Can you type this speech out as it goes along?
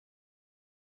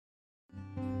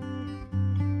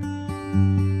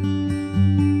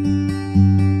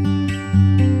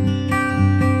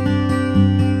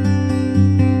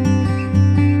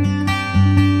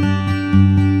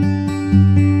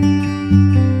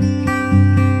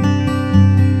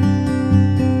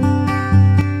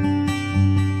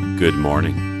Good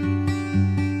morning,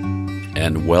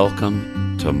 and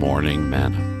welcome to Morning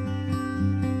Manna.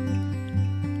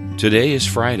 Today is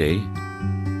Friday,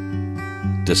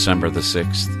 December the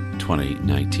 6th,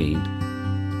 2019,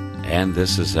 and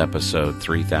this is episode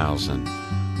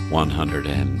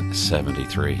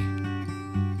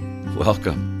 3173.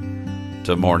 Welcome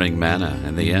to Morning Manna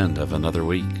and the end of another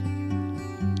week.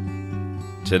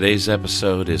 Today's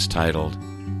episode is titled,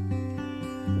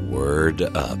 Word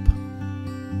Up.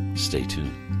 Stay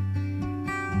tuned.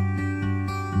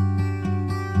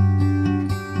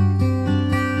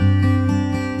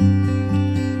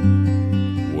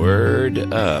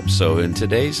 Word up. So in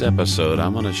today's episode,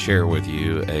 I'm going to share with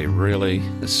you a really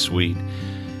sweet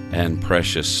and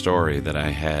precious story that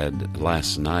I had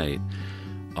last night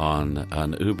on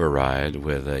an Uber ride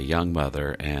with a young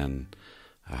mother and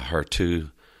her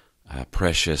two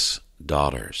precious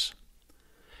daughters.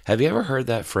 Have you ever heard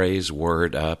that phrase,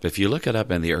 word up? If you look it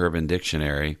up in the Urban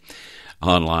Dictionary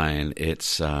online,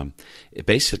 it's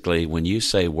basically when you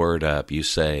say word up, you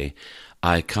say,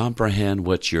 I comprehend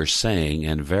what you're saying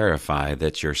and verify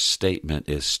that your statement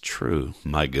is true,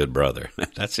 my good brother.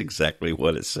 That's exactly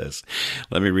what it says.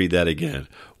 Let me read that again.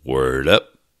 Word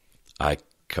up. I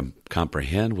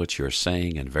comprehend what you're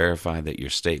saying and verify that your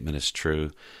statement is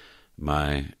true,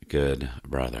 my good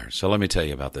brother. So let me tell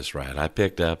you about this ride. I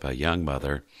picked up a young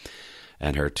mother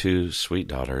and her two sweet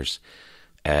daughters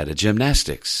at a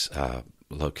gymnastics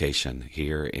location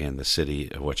here in the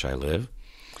city of which I live.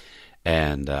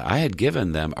 And I had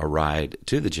given them a ride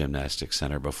to the gymnastics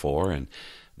center before, and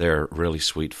they're really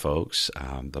sweet folks.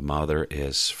 The mother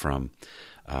is from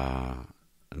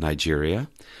Nigeria.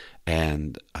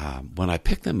 And when I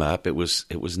picked them up, it was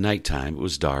nighttime. It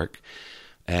was dark.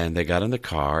 And they got in the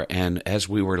car, and as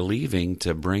we were leaving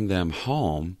to bring them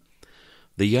home,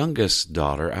 the youngest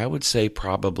daughter, I would say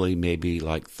probably maybe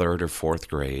like third or fourth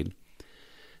grade,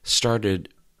 started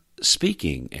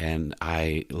speaking, and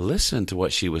I listened to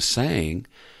what she was saying,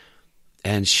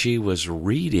 and she was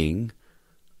reading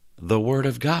the Word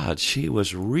of God. She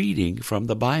was reading from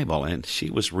the Bible, and she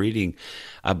was reading,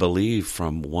 I believe,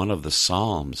 from one of the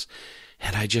Psalms,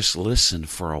 and I just listened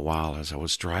for a while as I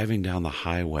was driving down the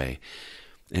highway.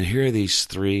 And here are these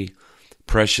three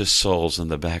precious souls in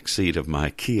the back seat of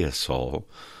my Kia Soul,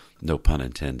 no pun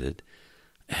intended.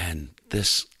 And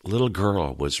this little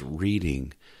girl was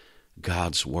reading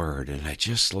God's Word, and I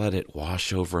just let it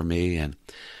wash over me. And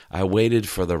I waited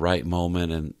for the right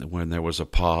moment, and when there was a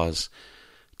pause,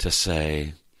 to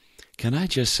say, can I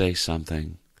just say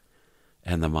something?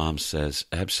 And the mom says,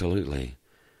 absolutely.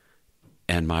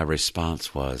 And my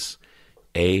response was,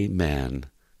 amen.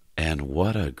 And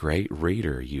what a great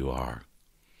reader you are.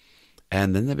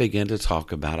 And then they began to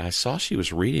talk about, I saw she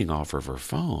was reading off of her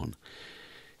phone.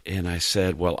 And I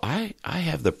said, well, I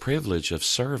have the privilege of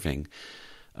serving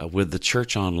with the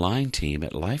church online team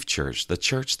at Life Church, the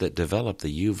church that developed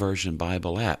the YouVersion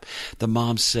Bible app. The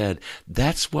mom said,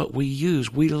 that's what we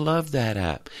use. We love that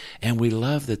app. And we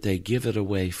love that they give it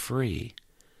away free.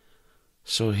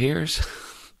 So here's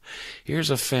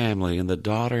a family and the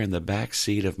daughter in the back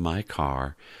seat of my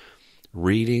car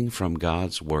reading from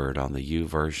God's Word on the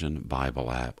YouVersion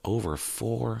Bible app. Over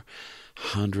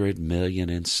 400 million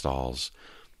installs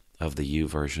of the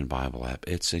YouVersion Bible app.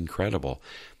 It's incredible.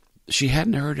 She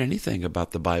hadn't heard anything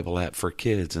about the Bible app for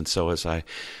kids, and so as I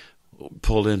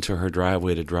pulled into her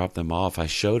driveway to drop them off, I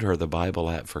showed her the Bible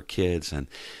app for kids, and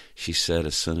she said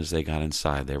as soon as they got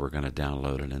inside, they were going to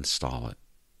download and install it.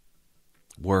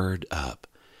 Word up.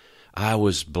 I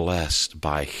was blessed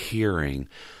by hearing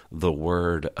the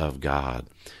Word of God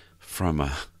from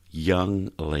a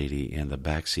young lady in the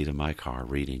backseat of my car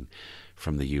reading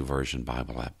from the YouVersion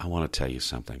Bible app. I want to tell you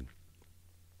something.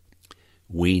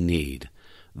 We need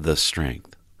the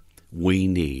strength. We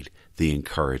need the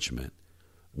encouragement.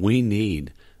 We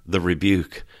need the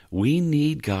rebuke. We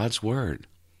need God's Word.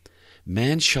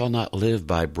 Man shall not live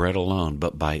by bread alone,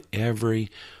 but by every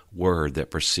word that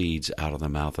proceeds out of the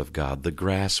mouth of God. The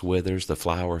grass withers, the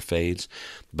flower fades,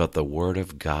 but the Word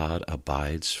of God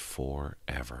abides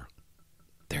forever.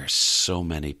 There's so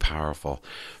many powerful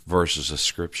verses of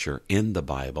Scripture in the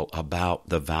Bible about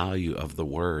the value of the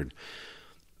Word.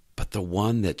 But the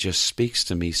one that just speaks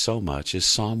to me so much is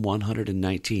Psalm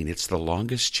 119. It's the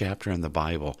longest chapter in the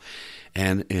Bible.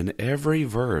 And in every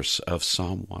verse of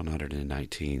Psalm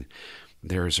 119,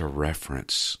 there is a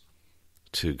reference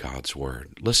to God's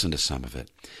Word. Listen to some of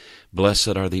it.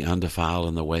 Blessed are the undefiled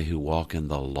in the way who walk in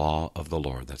the law of the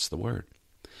Lord. That's the Word.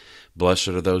 Blessed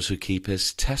are those who keep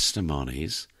His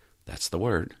testimonies. That's the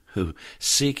Word. Who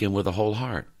seek Him with a whole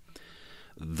heart.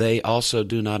 They also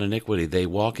do not iniquity. They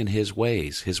walk in His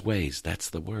ways. His ways. That's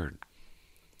the Word.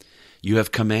 You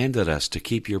have commanded us to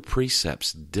keep your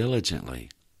precepts diligently.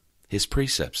 His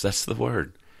precepts, that's the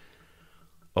word.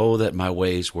 Oh, that my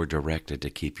ways were directed to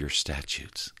keep your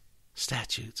statutes.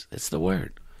 Statutes, that's the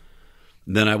word.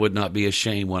 Then I would not be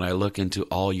ashamed when I look into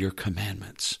all your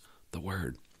commandments, the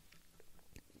word.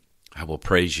 I will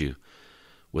praise you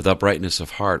with uprightness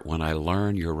of heart when I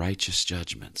learn your righteous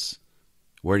judgments.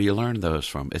 Where do you learn those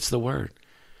from? It's the word.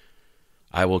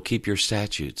 I will keep your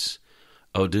statutes.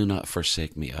 Oh, do not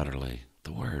forsake me utterly,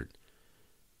 the word.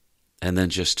 And then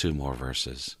just 2 more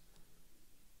verses.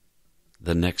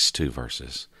 The next 2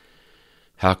 verses.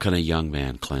 How can a young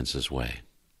man cleanse his way?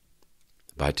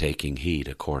 By taking heed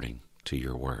according to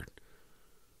your word.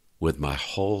 With my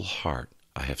whole heart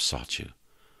I have sought you.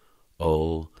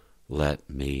 Oh, let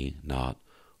me not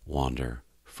wander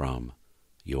from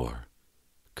your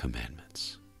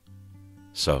commandments.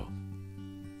 So,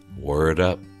 word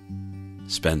up.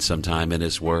 Spend some time in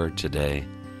his word today.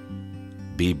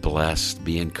 Be blessed,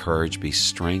 be encouraged, be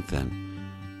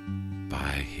strengthened by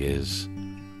his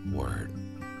word.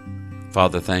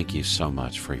 Father, thank you so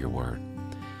much for your word.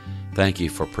 Thank you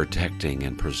for protecting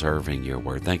and preserving your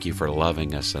word. Thank you for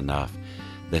loving us enough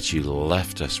that you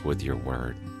left us with your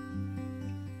word.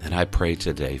 And I pray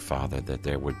today, Father, that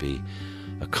there would be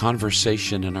a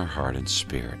conversation in our heart and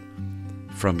spirit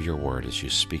from your word as you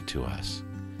speak to us.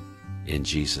 In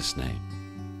Jesus' name,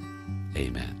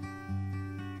 amen.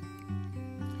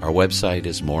 Our website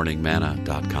is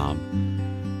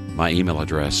morningmanna.com. My email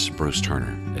address,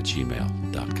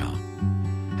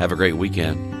 bruceturner@gmail.com. Have a great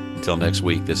weekend. Until next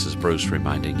week, this is Bruce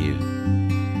reminding you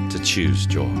to choose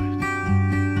joy.